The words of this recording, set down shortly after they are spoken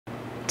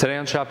Today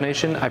on Shop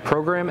Nation, I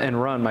program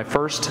and run my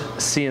first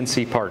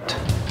CNC part.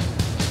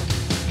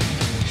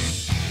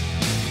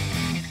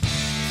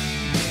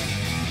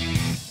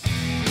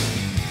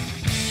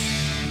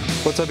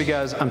 What's up, you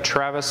guys? I'm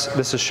Travis,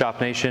 this is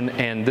Shop Nation,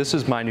 and this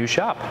is my new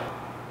shop.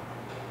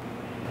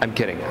 I'm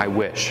kidding, I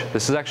wish.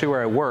 This is actually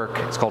where I work.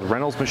 It's called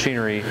Reynolds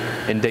Machinery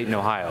in Dayton,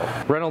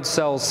 Ohio. Reynolds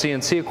sells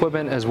CNC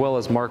equipment as well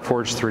as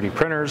Markforged 3D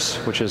printers,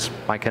 which is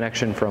my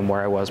connection from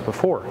where I was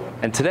before.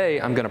 And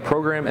today I'm gonna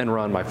program and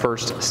run my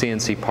first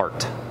CNC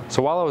part.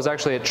 So while I was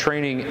actually at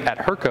training at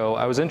Hurco,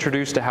 I was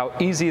introduced to how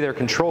easy their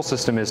control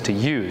system is to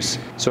use.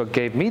 So it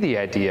gave me the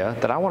idea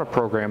that I want to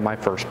program my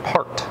first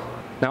part.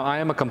 Now, I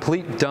am a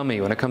complete dummy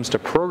when it comes to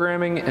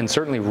programming and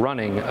certainly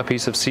running a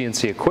piece of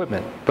CNC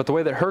equipment, but the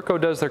way that Hurco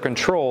does their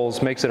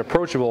controls makes it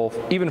approachable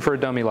even for a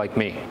dummy like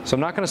me. So I'm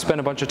not going to spend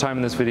a bunch of time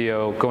in this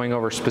video going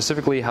over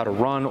specifically how to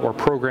run or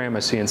program a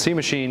CNC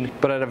machine,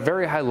 but at a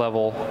very high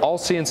level, all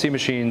CNC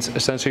machines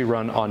essentially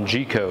run on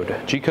G-code.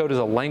 G-code is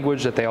a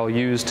language that they all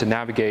use to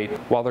navigate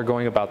while they're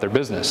going about their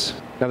business.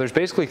 Now, there's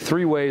basically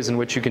three ways in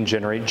which you can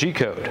generate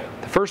G-code.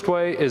 The first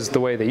way is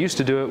the way they used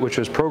to do it, which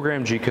was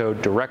program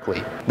G-code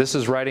directly. This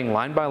is writing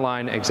line by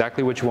line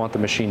exactly what you want the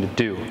machine to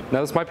do.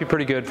 Now, this might be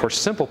pretty good for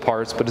simple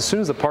parts, but as soon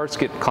as the parts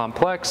get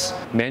complex,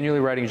 manually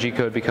writing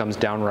G-code becomes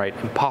downright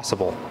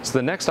impossible. So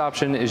the next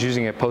option is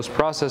using a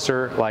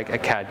post-processor like a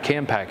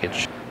CAD/CAM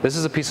package. This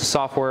is a piece of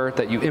software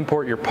that you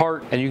import your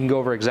part and you can go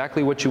over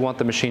exactly what you want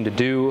the machine to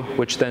do,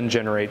 which then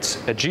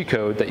generates a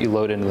G-code that you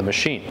load into the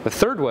machine. The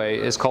third way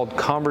is called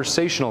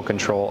conversational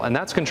control, and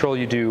that's control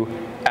you do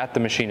at the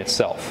machine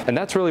itself. And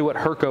that's really what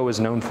Hurco is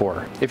known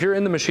for. If you're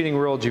in the machining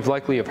world, you've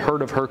likely have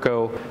heard of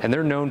Hurco, and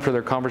they're known for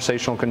their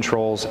conversational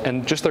controls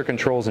and just their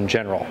controls in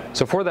general.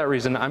 So for that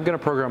reason, I'm going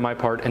to program my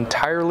part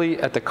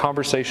entirely at the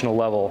conversational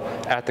level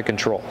at the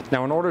control.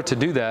 Now, in order to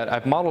do that,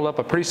 I've modeled up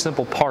a pretty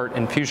simple part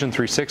in Fusion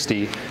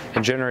 360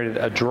 and generated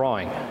a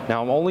drawing.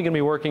 Now, I'm only going to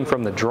be working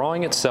from the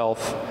drawing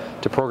itself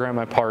to program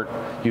my part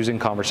using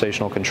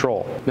conversational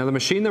control. Now, the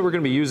machine that we're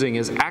going to be using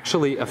is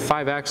actually a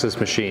 5-axis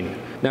machine.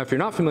 Now, if you're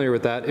not familiar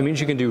with that, it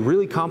means you can do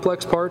really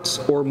complex parts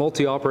or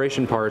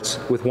multi-operation parts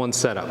with one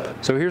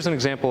setup. So here's an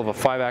example of a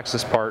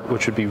 5-axis part,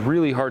 which would be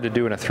really hard to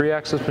do in a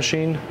 3-axis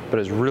machine, but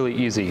is really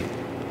easy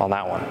on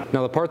that one.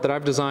 Now, the part that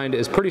I've designed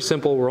is pretty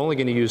simple. We're only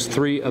going to use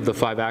 3 of the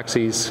 5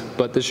 axes,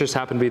 but this just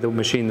happened to be the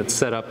machine that's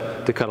set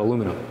up to cut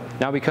aluminum.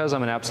 Now, because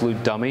I'm an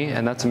absolute dummy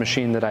and that's a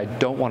machine that I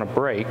don't want to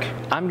break,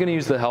 I'm going to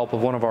use the help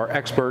of one of our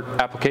expert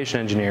application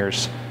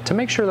engineers to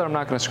make sure that I'm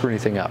not going to screw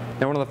anything up.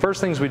 Now, one of the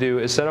first things we do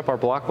is set up our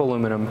block of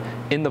aluminum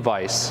in the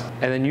vise,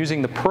 and then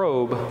using the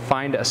probe,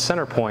 find a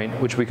center point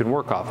which we can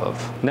work off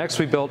of. Next,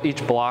 we built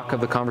each block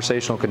of the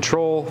conversational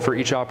control for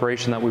each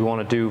operation that we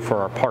want to do for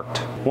our part.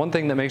 One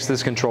thing that makes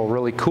this control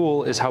really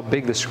cool is how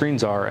big the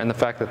screens are and the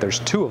fact that there's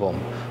 2 of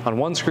them. On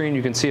one screen,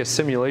 you can see a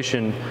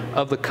simulation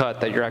of the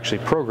cut that you're actually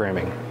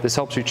programming. This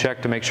helps you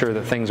check to make sure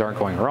that things aren't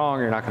going wrong,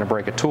 you're not going to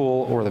break a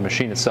tool or the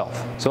machine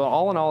itself. So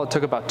all in all, it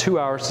took about 2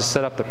 hours to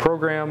set up the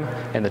program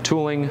and the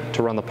tooling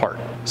to run the part.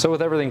 So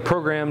with everything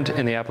programmed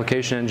and the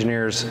application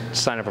engineer's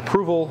sign of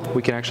approval,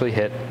 we can actually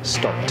hit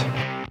start.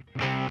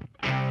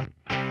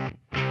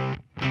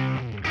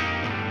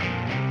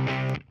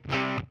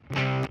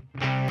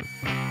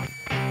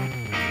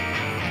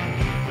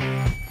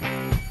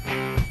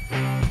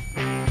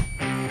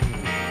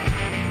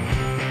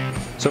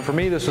 So for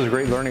me, this was a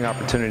great learning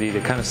opportunity to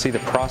kind of see the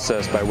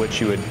process by which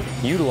you would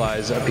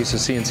utilize a piece of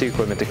CNC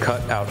equipment to cut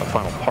out a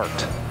final part.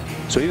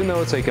 So even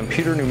though it's a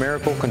computer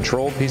numerical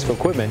controlled piece of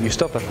equipment, you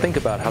still have to think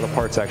about how the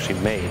part's actually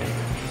made.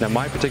 Now,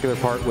 my particular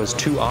part was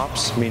 2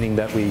 ops, meaning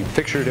that we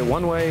fixtured it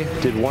one way,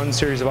 did one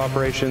series of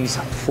operations,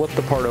 flipped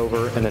the part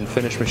over, and then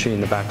finished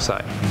machining the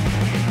backside.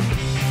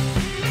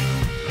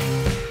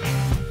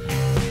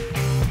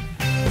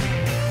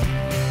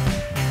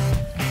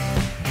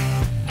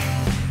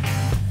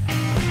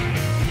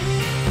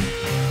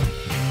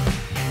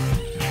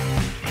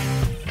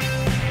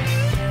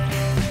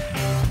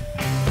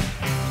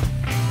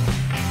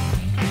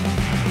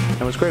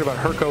 And what's great about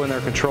Hurco and their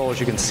control is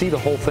you can see the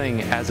whole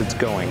thing as it's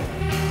going.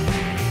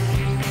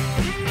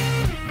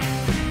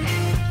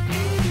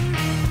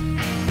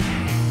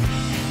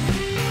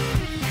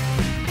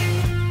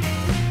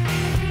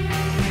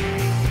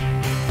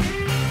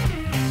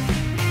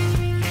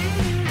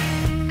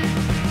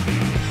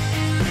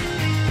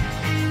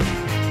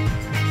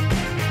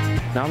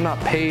 Now, I'm not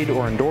paid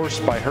or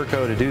endorsed by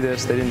Hurco to do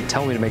this. They didn't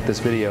tell me to make this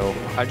video.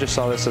 I just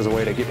saw this as a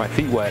way to get my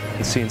feet wet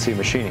in CNC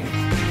machining.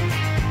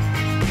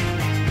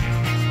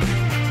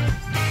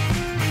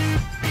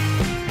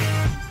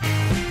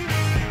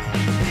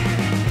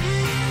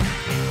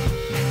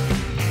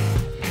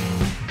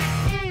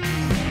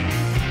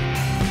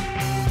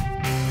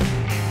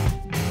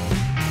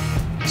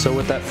 So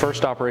with that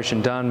first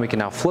operation done, we can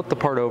now flip the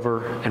part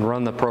over and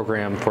run the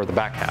program for the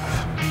back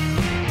half.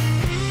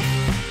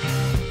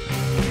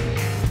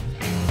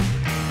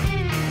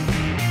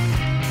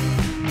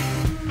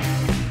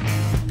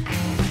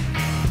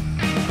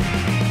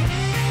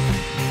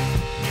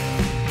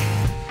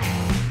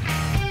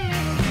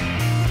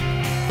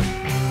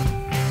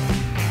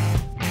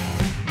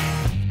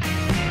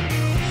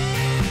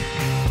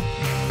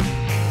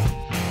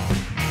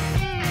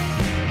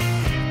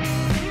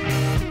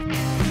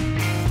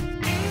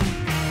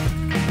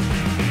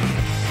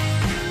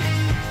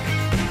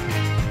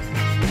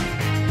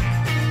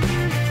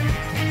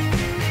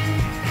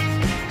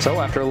 So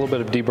after a little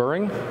bit of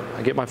deburring,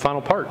 I get my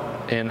final part,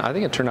 and I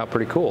think it turned out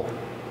pretty cool.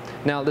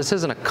 Now, this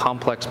isn't a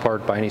complex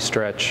part by any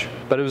stretch,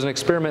 but it was an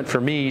experiment for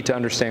me to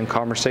understand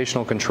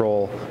conversational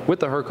control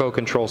with the Hurco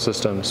control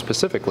system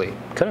specifically.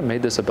 Kind of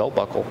made this a belt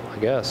buckle, I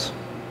guess.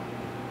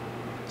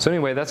 So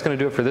anyway, that's going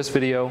to do it for this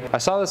video. I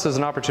saw this as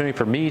an opportunity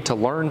for me to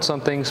learn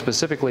something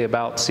specifically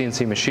about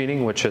CNC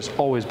machining, which has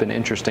always been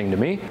interesting to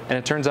me. And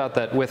it turns out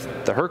that with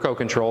the Hurco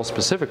control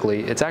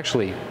specifically, it's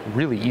actually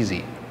really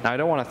easy. Now, I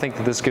don't want to think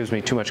that this gives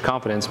me too much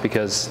confidence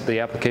because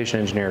the application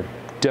engineer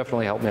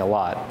definitely helped me a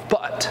lot,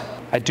 but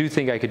I do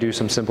think I could do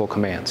some simple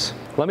commands.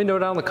 Let me know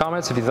down in the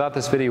comments if you thought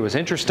this video was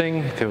interesting,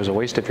 if it was a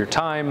waste of your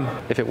time.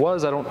 If it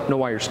was, I don't know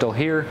why you're still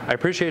here. I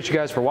appreciate you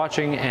guys for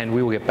watching, and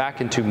we will get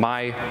back into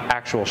my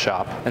actual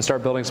shop and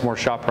start building some more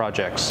shop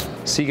projects.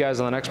 See you guys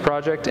on the next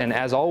project, and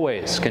as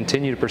always,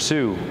 continue to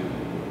pursue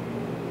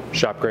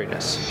shop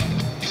greatness.